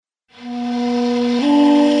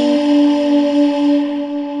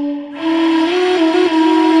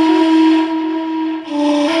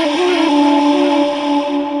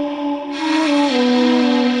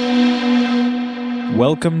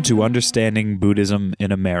Welcome to Understanding Buddhism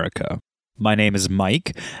in America. My name is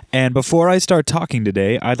Mike, and before I start talking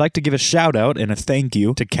today, I'd like to give a shout out and a thank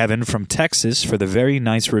you to Kevin from Texas for the very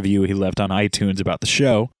nice review he left on iTunes about the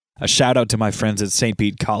show. A shout out to my friends at St.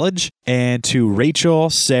 Pete College, and to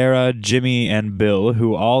Rachel, Sarah, Jimmy, and Bill,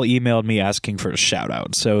 who all emailed me asking for a shout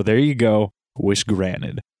out. So there you go, wish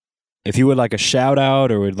granted. If you would like a shout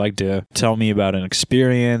out or would like to tell me about an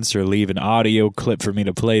experience or leave an audio clip for me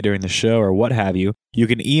to play during the show or what have you, you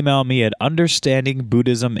can email me at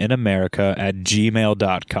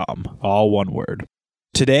understandingbuddhisminamerica@gmail.com, all one word.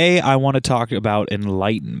 Today, I want to talk about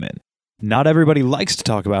enlightenment. Not everybody likes to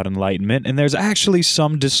talk about enlightenment, and there's actually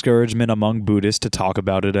some discouragement among Buddhists to talk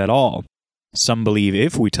about it at all. Some believe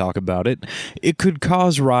if we talk about it, it could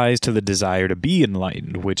cause rise to the desire to be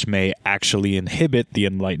enlightened, which may actually inhibit the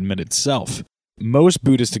enlightenment itself. Most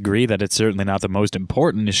Buddhists agree that it's certainly not the most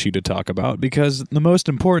important issue to talk about, because the most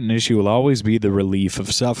important issue will always be the relief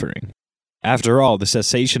of suffering. After all, the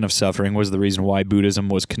cessation of suffering was the reason why Buddhism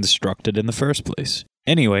was constructed in the first place.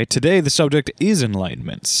 Anyway, today the subject is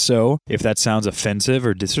enlightenment, so if that sounds offensive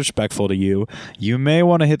or disrespectful to you, you may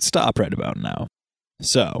want to hit stop right about now.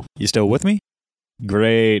 So, you still with me?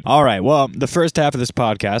 Great. All right, well, the first half of this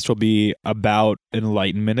podcast will be about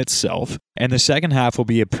enlightenment itself, and the second half will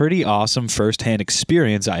be a pretty awesome first-hand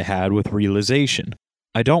experience I had with realization.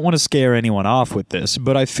 I don't want to scare anyone off with this,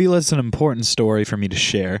 but I feel it's an important story for me to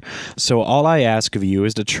share, so all I ask of you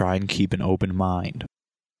is to try and keep an open mind.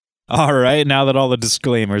 All right, now that all the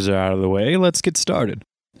disclaimers are out of the way, let's get started.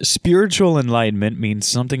 Spiritual enlightenment means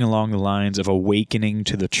something along the lines of awakening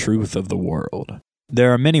to the truth of the world.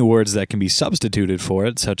 There are many words that can be substituted for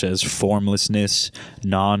it, such as formlessness,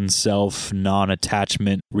 non-self,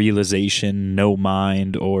 non-attachment, realization, no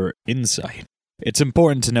mind, or insight. It's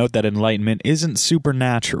important to note that enlightenment isn't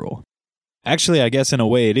supernatural. Actually, I guess in a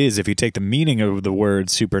way it is if you take the meaning of the word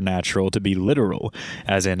supernatural to be literal,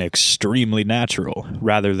 as in extremely natural,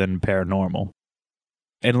 rather than paranormal.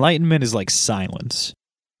 Enlightenment is like silence.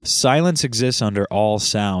 Silence exists under all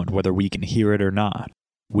sound, whether we can hear it or not.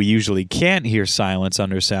 We usually can't hear silence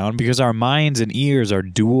under sound because our minds and ears are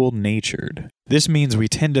dual-natured. This means we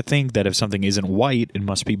tend to think that if something isn't white, it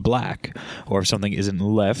must be black, or if something isn't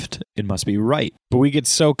left, it must be right. But we get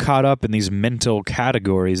so caught up in these mental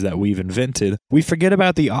categories that we've invented, we forget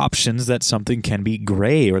about the options that something can be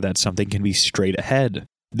gray or that something can be straight ahead.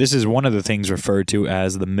 This is one of the things referred to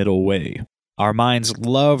as the middle way. Our minds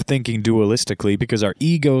love thinking dualistically because our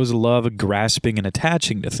egos love grasping and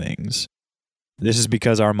attaching to things. This is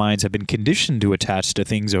because our minds have been conditioned to attach to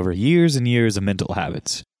things over years and years of mental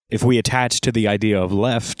habits. If we attach to the idea of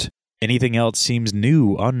left, anything else seems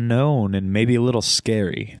new, unknown, and maybe a little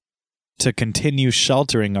scary. To continue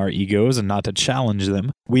sheltering our egos and not to challenge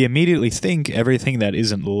them, we immediately think everything that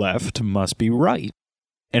isn't left must be right.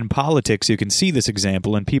 In politics, you can see this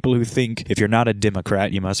example in people who think if you're not a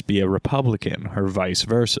Democrat, you must be a Republican, or vice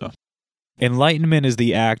versa. Enlightenment is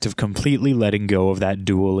the act of completely letting go of that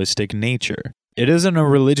dualistic nature. It isn't a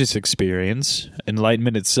religious experience,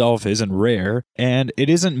 enlightenment itself isn't rare, and it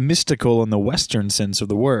isn't mystical in the Western sense of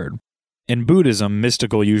the word. In Buddhism,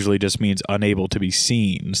 mystical usually just means unable to be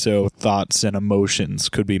seen, so thoughts and emotions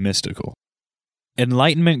could be mystical.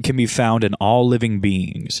 Enlightenment can be found in all living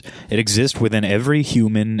beings. It exists within every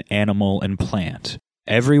human, animal, and plant.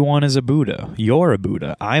 Everyone is a Buddha. You're a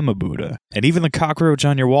Buddha. I'm a Buddha. And even the cockroach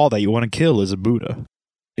on your wall that you want to kill is a Buddha.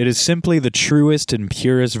 It is simply the truest and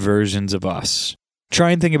purest versions of us.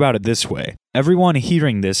 Try and think about it this way. Everyone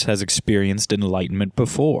hearing this has experienced enlightenment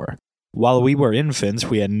before. While we were infants,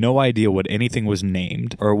 we had no idea what anything was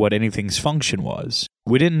named or what anything's function was.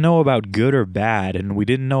 We didn't know about good or bad, and we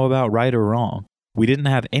didn't know about right or wrong. We didn't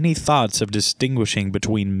have any thoughts of distinguishing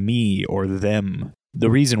between me or them. The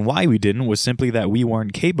reason why we didn't was simply that we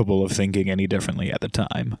weren't capable of thinking any differently at the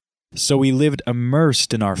time. So we lived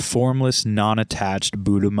immersed in our formless, non-attached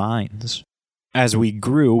Buddha minds. As we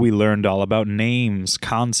grew, we learned all about names,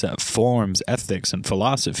 concepts, forms, ethics, and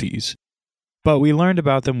philosophies. But we learned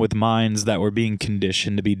about them with minds that were being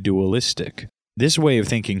conditioned to be dualistic. This way of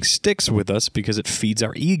thinking sticks with us because it feeds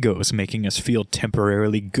our egos, making us feel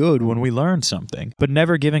temporarily good when we learn something, but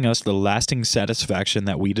never giving us the lasting satisfaction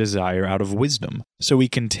that we desire out of wisdom. So we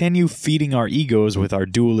continue feeding our egos with our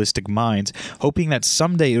dualistic minds, hoping that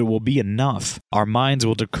someday it will be enough. Our minds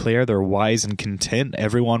will declare they're wise and content,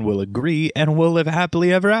 everyone will agree, and we'll live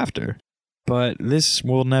happily ever after. But this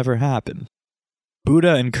will never happen.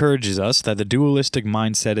 Buddha encourages us that the dualistic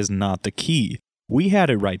mindset is not the key. We had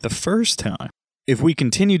it right the first time. If we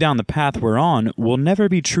continue down the path we're on, we'll never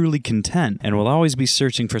be truly content, and we'll always be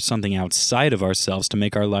searching for something outside of ourselves to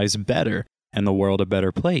make our lives better and the world a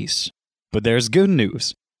better place. But there's good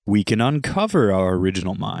news. We can uncover our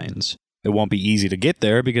original minds. It won't be easy to get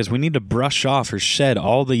there because we need to brush off or shed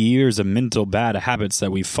all the years of mental bad habits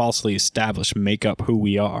that we falsely established make up who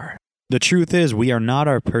we are. The truth is, we are not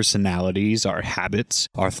our personalities, our habits,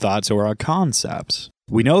 our thoughts, or our concepts.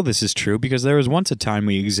 We know this is true because there was once a time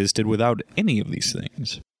we existed without any of these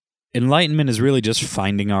things. Enlightenment is really just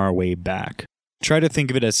finding our way back. Try to think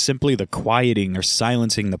of it as simply the quieting or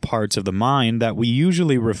silencing the parts of the mind that we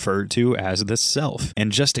usually refer to as the self,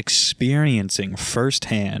 and just experiencing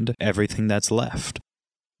firsthand everything that's left.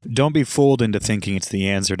 Don't be fooled into thinking it's the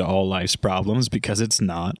answer to all life's problems, because it's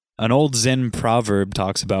not. An old Zen proverb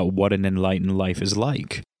talks about what an enlightened life is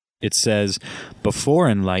like. It says, before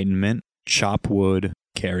enlightenment, chop wood,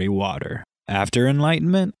 carry water. After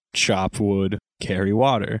enlightenment, chop wood, carry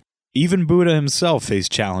water. Even Buddha himself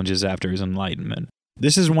faced challenges after his enlightenment.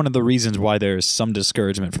 This is one of the reasons why there is some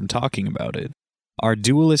discouragement from talking about it. Our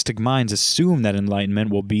dualistic minds assume that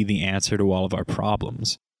enlightenment will be the answer to all of our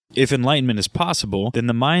problems. If enlightenment is possible, then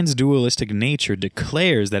the mind's dualistic nature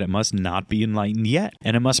declares that it must not be enlightened yet,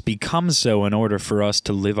 and it must become so in order for us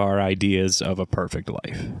to live our ideas of a perfect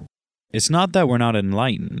life. It's not that we're not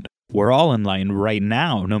enlightened. We're all enlightened right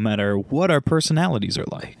now, no matter what our personalities are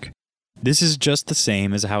like. This is just the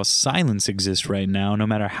same as how silence exists right now, no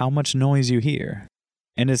matter how much noise you hear.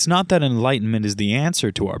 And it's not that enlightenment is the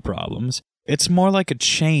answer to our problems. It's more like a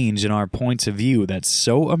change in our points of view that's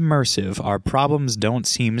so immersive our problems don't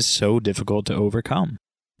seem so difficult to overcome.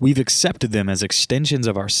 We've accepted them as extensions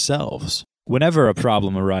of ourselves. Whenever a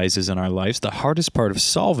problem arises in our lives, the hardest part of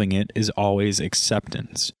solving it is always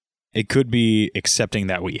acceptance. It could be accepting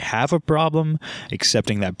that we have a problem,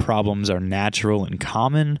 accepting that problems are natural and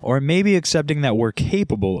common, or maybe accepting that we're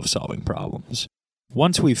capable of solving problems.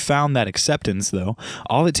 Once we've found that acceptance, though,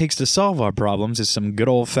 all it takes to solve our problems is some good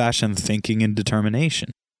old-fashioned thinking and determination.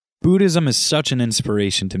 Buddhism is such an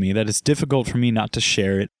inspiration to me that it's difficult for me not to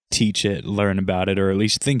share it, teach it, learn about it, or at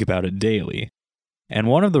least think about it daily. And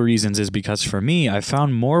one of the reasons is because for me, I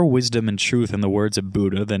found more wisdom and truth in the words of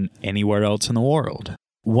Buddha than anywhere else in the world.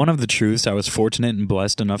 One of the truths I was fortunate and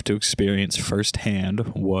blessed enough to experience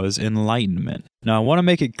firsthand was enlightenment. Now, I want to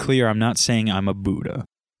make it clear I'm not saying I'm a Buddha.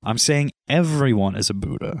 I'm saying everyone is a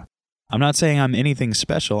Buddha. I'm not saying I'm anything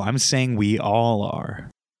special. I'm saying we all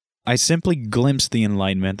are. I simply glimpsed the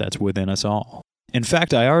enlightenment that's within us all. In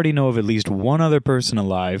fact, I already know of at least one other person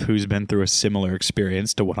alive who's been through a similar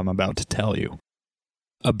experience to what I'm about to tell you.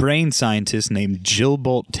 A brain scientist named Jill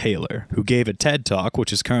Bolt Taylor, who gave a TED Talk,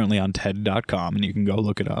 which is currently on TED.com, and you can go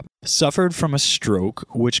look it up, suffered from a stroke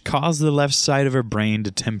which caused the left side of her brain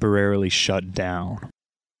to temporarily shut down.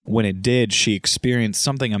 When it did, she experienced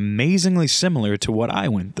something amazingly similar to what I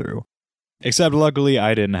went through. Except luckily,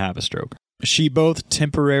 I didn't have a stroke. She both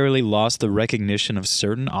temporarily lost the recognition of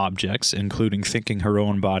certain objects, including thinking her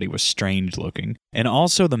own body was strange looking, and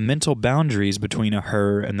also the mental boundaries between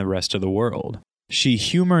her and the rest of the world. She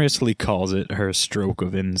humorously calls it her stroke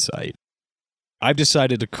of insight. I've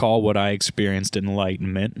decided to call what I experienced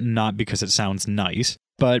enlightenment, not because it sounds nice,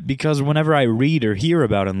 but because whenever I read or hear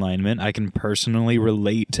about enlightenment, I can personally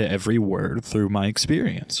relate to every word through my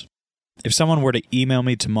experience. If someone were to email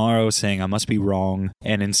me tomorrow saying I must be wrong,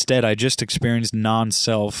 and instead I just experienced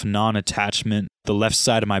non-self, non-attachment, the left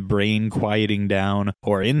side of my brain quieting down,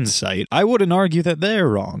 or insight, I wouldn't argue that they're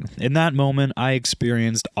wrong. In that moment, I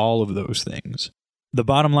experienced all of those things. The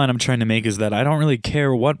bottom line I'm trying to make is that I don't really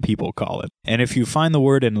care what people call it, and if you find the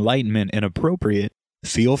word enlightenment inappropriate,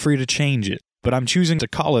 feel free to change it. But I'm choosing to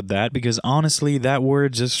call it that because honestly, that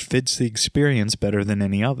word just fits the experience better than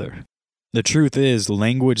any other. The truth is,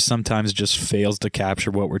 language sometimes just fails to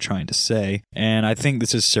capture what we're trying to say, and I think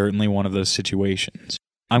this is certainly one of those situations.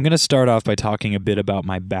 I'm going to start off by talking a bit about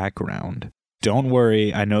my background. Don't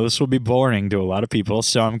worry, I know this will be boring to a lot of people,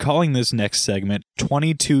 so I'm calling this next segment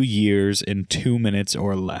 22 years in 2 minutes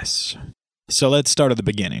or less. So let's start at the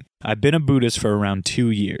beginning. I've been a Buddhist for around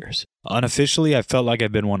 2 years. Unofficially, I felt like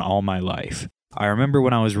I've been one all my life. I remember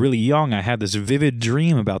when I was really young, I had this vivid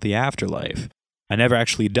dream about the afterlife. I never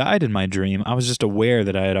actually died in my dream, I was just aware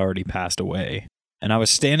that I had already passed away. And I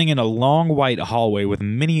was standing in a long white hallway with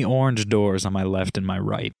many orange doors on my left and my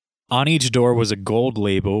right. On each door was a gold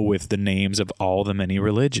label with the names of all the many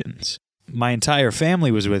religions. My entire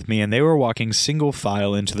family was with me and they were walking single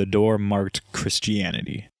file into the door marked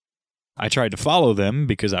Christianity. I tried to follow them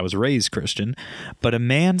because I was raised Christian, but a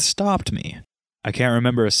man stopped me. I can't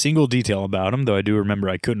remember a single detail about him, though I do remember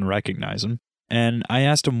I couldn't recognize him, and I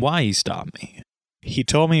asked him why he stopped me. He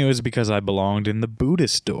told me it was because I belonged in the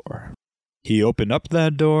Buddhist door. He opened up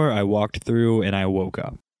that door, I walked through, and I woke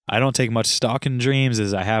up. I don't take much stock in dreams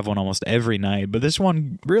as I have one almost every night, but this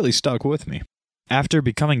one really stuck with me. After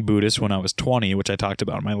becoming Buddhist when I was 20, which I talked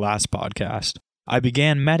about in my last podcast, I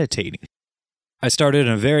began meditating. I started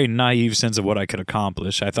in a very naive sense of what I could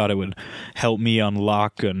accomplish. I thought it would help me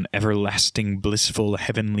unlock an everlasting, blissful,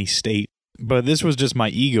 heavenly state. But this was just my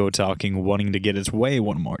ego talking, wanting to get its way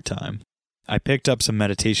one more time. I picked up some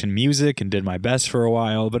meditation music and did my best for a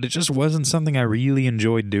while, but it just wasn't something I really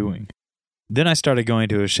enjoyed doing. Then I started going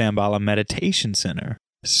to a Shambhala meditation center.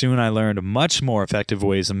 Soon I learned much more effective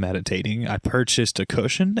ways of meditating. I purchased a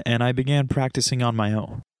cushion and I began practicing on my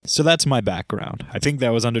own. So that's my background. I think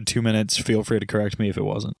that was under 2 minutes. Feel free to correct me if it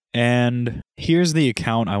wasn't. And here's the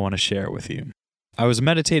account I want to share with you. I was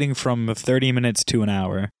meditating from 30 minutes to an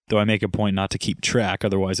hour, though I make a point not to keep track,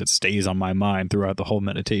 otherwise it stays on my mind throughout the whole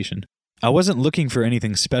meditation. I wasn't looking for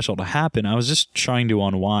anything special to happen, I was just trying to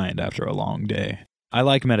unwind after a long day. I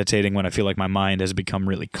like meditating when I feel like my mind has become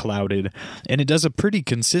really clouded, and it does a pretty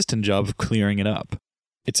consistent job of clearing it up.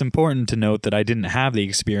 It's important to note that I didn't have the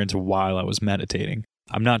experience while I was meditating.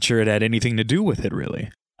 I'm not sure it had anything to do with it, really.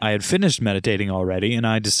 I had finished meditating already, and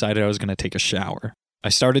I decided I was going to take a shower. I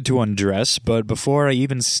started to undress, but before I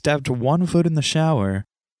even stepped one foot in the shower,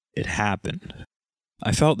 it happened.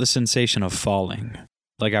 I felt the sensation of falling,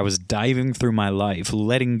 like I was diving through my life,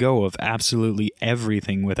 letting go of absolutely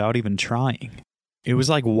everything without even trying. It was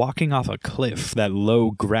like walking off a cliff, that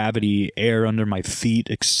low gravity, air under my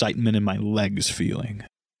feet, excitement in my legs feeling.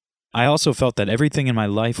 I also felt that everything in my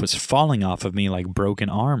life was falling off of me like broken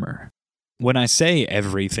armor. When I say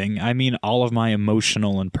everything, I mean all of my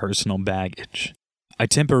emotional and personal baggage. I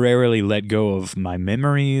temporarily let go of my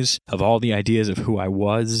memories, of all the ideas of who I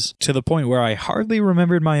was, to the point where I hardly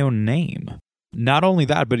remembered my own name. Not only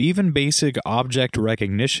that, but even basic object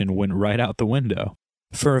recognition went right out the window.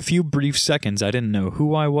 For a few brief seconds, I didn't know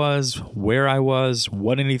who I was, where I was,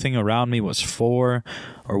 what anything around me was for,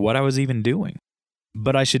 or what I was even doing.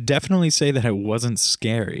 But I should definitely say that it wasn't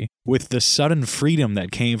scary. With the sudden freedom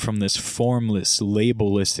that came from this formless,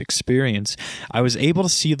 labelless experience, I was able to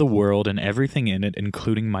see the world and everything in it,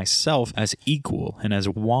 including myself, as equal and as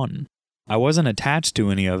one. I wasn't attached to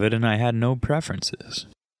any of it, and I had no preferences.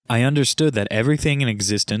 I understood that everything in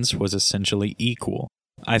existence was essentially equal.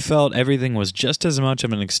 I felt everything was just as much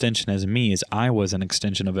of an extension as me as I was an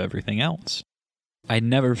extension of everything else. I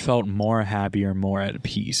never felt more happy or more at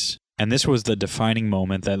peace. And this was the defining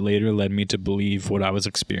moment that later led me to believe what I was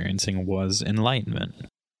experiencing was enlightenment.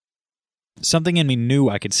 Something in me knew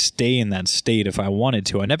I could stay in that state if I wanted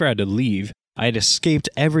to. I never had to leave. I had escaped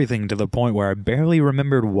everything to the point where I barely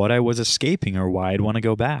remembered what I was escaping or why I'd want to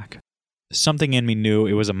go back. Something in me knew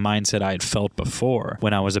it was a mindset I had felt before,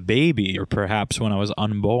 when I was a baby or perhaps when I was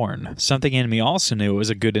unborn. Something in me also knew it was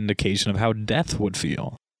a good indication of how death would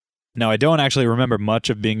feel. Now, I don't actually remember much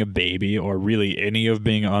of being a baby or really any of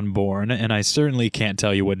being unborn, and I certainly can't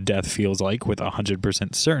tell you what death feels like with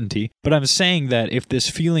 100% certainty, but I'm saying that if this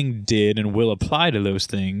feeling did and will apply to those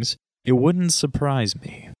things, it wouldn't surprise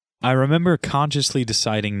me. I remember consciously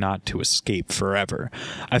deciding not to escape forever.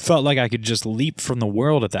 I felt like I could just leap from the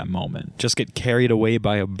world at that moment, just get carried away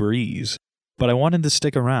by a breeze, but I wanted to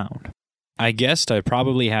stick around. I guessed I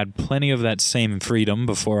probably had plenty of that same freedom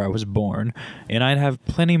before I was born, and I'd have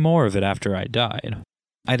plenty more of it after I died.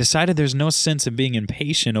 I decided there's no sense in being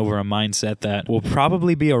impatient over a mindset that will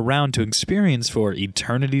probably be around to experience for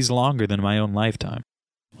eternities longer than my own lifetime.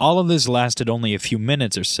 All of this lasted only a few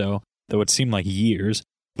minutes or so, though it seemed like years,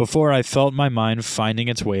 before I felt my mind finding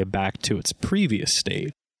its way back to its previous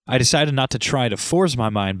state. I decided not to try to force my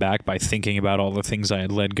mind back by thinking about all the things I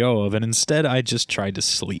had let go of, and instead I just tried to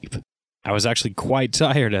sleep. I was actually quite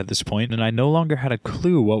tired at this point, and I no longer had a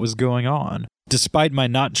clue what was going on. Despite my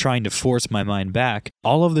not trying to force my mind back,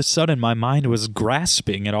 all of a sudden my mind was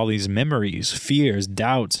grasping at all these memories, fears,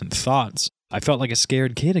 doubts, and thoughts. I felt like a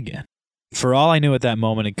scared kid again. For all I knew at that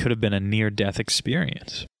moment, it could have been a near-death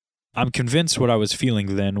experience. I'm convinced what I was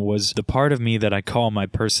feeling then was the part of me that I call my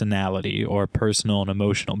personality, or personal and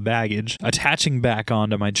emotional baggage, attaching back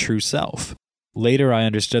onto my true self. Later, I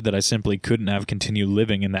understood that I simply couldn't have continued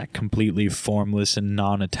living in that completely formless and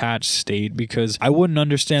non-attached state because I wouldn't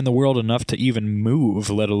understand the world enough to even move,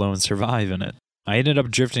 let alone survive in it. I ended up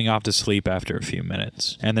drifting off to sleep after a few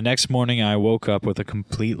minutes, and the next morning I woke up with a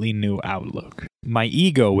completely new outlook. My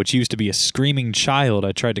ego, which used to be a screaming child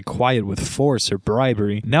I tried to quiet with force or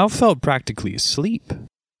bribery, now felt practically asleep.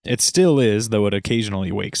 It still is, though it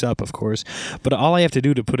occasionally wakes up, of course, but all I have to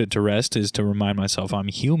do to put it to rest is to remind myself I'm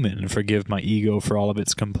human and forgive my ego for all of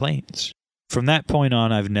its complaints. From that point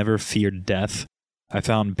on, I've never feared death. I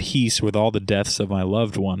found peace with all the deaths of my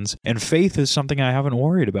loved ones, and faith is something I haven't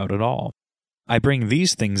worried about at all. I bring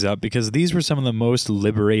these things up because these were some of the most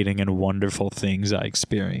liberating and wonderful things I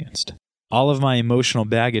experienced. All of my emotional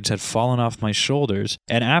baggage had fallen off my shoulders,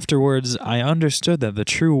 and afterwards I understood that the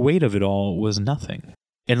true weight of it all was nothing.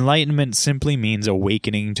 Enlightenment simply means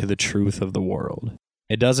awakening to the truth of the world.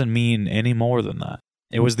 It doesn't mean any more than that.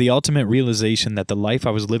 It was the ultimate realization that the life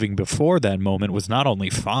I was living before that moment was not only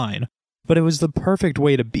fine, but it was the perfect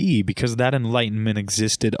way to be because that enlightenment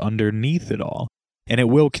existed underneath it all. And it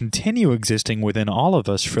will continue existing within all of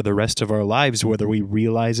us for the rest of our lives, whether we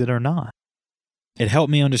realize it or not. It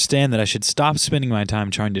helped me understand that I should stop spending my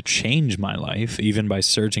time trying to change my life, even by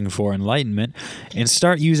searching for enlightenment, and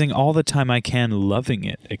start using all the time I can loving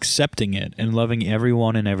it, accepting it, and loving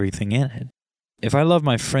everyone and everything in it. If I love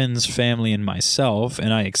my friends, family, and myself,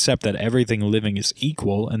 and I accept that everything living is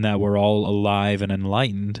equal and that we're all alive and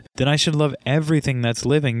enlightened, then I should love everything that's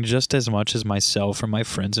living just as much as myself or my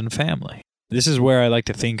friends and family. This is where I like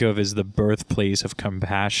to think of as the birthplace of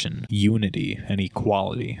compassion, unity, and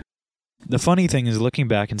equality. The funny thing is looking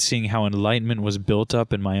back and seeing how enlightenment was built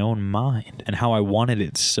up in my own mind and how I wanted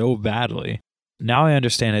it so badly. Now I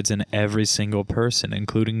understand it's in every single person,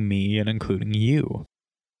 including me and including you.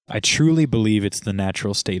 I truly believe it's the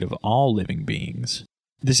natural state of all living beings.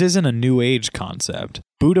 This isn't a New Age concept.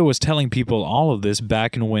 Buddha was telling people all of this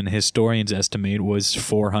back in when historians estimate was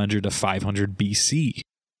 400 to 500 BC.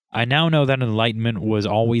 I now know that enlightenment was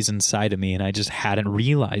always inside of me and I just hadn't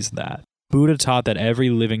realized that. Buddha taught that every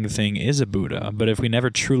living thing is a Buddha, but if we never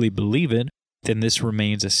truly believe it, then this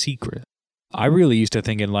remains a secret. I really used to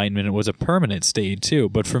think enlightenment was a permanent state too,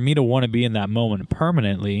 but for me to want to be in that moment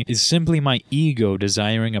permanently is simply my ego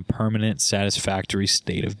desiring a permanent, satisfactory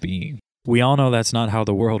state of being. We all know that's not how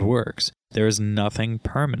the world works. There is nothing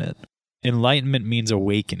permanent. Enlightenment means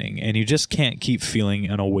awakening, and you just can't keep feeling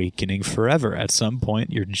an awakening forever. At some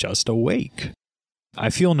point, you're just awake. I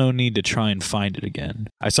feel no need to try and find it again.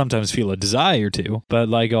 I sometimes feel a desire to, but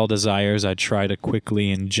like all desires, I try to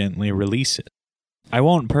quickly and gently release it. I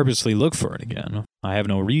won't purposely look for it again. I have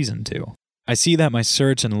no reason to. I see that my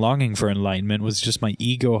search and longing for enlightenment was just my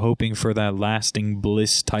ego hoping for that lasting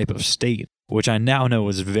bliss type of state, which I now know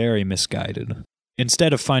is very misguided.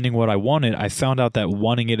 Instead of finding what I wanted, I found out that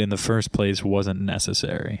wanting it in the first place wasn't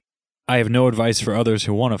necessary. I have no advice for others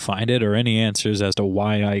who want to find it or any answers as to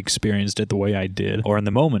why I experienced it the way I did or in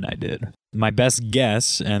the moment I did. My best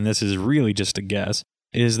guess, and this is really just a guess,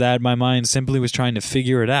 is that my mind simply was trying to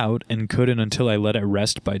figure it out and couldn't until I let it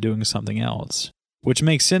rest by doing something else. Which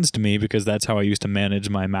makes sense to me because that's how I used to manage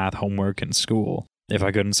my math homework in school. If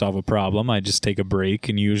I couldn't solve a problem, I'd just take a break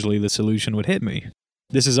and usually the solution would hit me.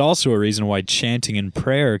 This is also a reason why chanting and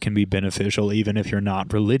prayer can be beneficial even if you're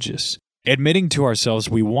not religious. Admitting to ourselves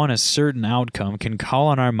we want a certain outcome can call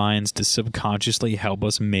on our minds to subconsciously help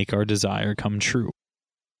us make our desire come true.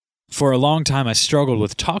 For a long time, I struggled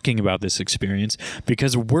with talking about this experience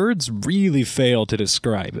because words really fail to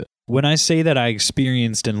describe it. When I say that I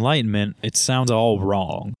experienced enlightenment, it sounds all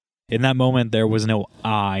wrong. In that moment, there was no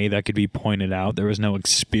I that could be pointed out, there was no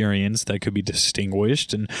experience that could be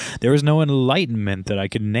distinguished, and there was no enlightenment that I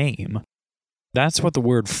could name. That's what the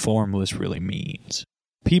word formless really means.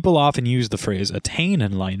 People often use the phrase attain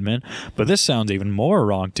enlightenment, but this sounds even more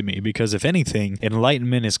wrong to me because if anything,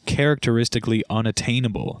 enlightenment is characteristically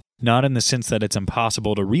unattainable. Not in the sense that it's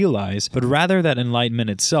impossible to realize, but rather that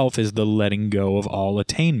enlightenment itself is the letting go of all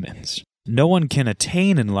attainments. No one can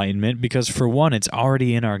attain enlightenment because for one, it's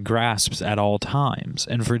already in our grasps at all times,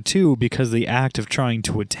 and for two, because the act of trying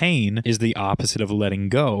to attain is the opposite of letting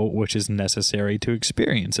go, which is necessary to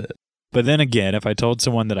experience it. But then again, if I told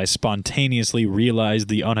someone that I spontaneously realized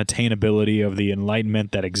the unattainability of the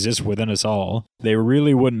enlightenment that exists within us all, they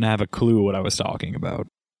really wouldn't have a clue what I was talking about.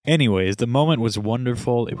 Anyways, the moment was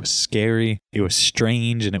wonderful, it was scary, it was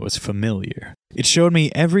strange, and it was familiar. It showed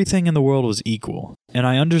me everything in the world was equal, and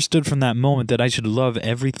I understood from that moment that I should love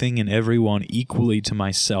everything and everyone equally to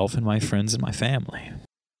myself and my friends and my family.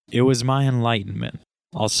 It was my enlightenment.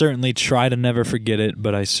 I'll certainly try to never forget it,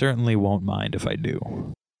 but I certainly won't mind if I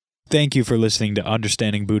do. Thank you for listening to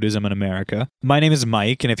Understanding Buddhism in America. My name is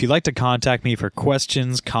Mike, and if you'd like to contact me for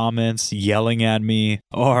questions, comments, yelling at me,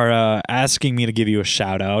 or asking me to give you a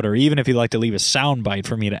shout out, or even if you'd like to leave a soundbite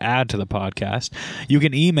for me to add to the podcast, you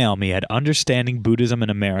can email me at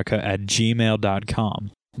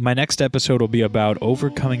understandingbuddhisminamerica@gmail.com. My next episode will be about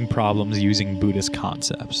overcoming problems using Buddhist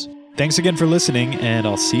concepts. Thanks again for listening, and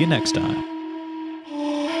I'll see you next time.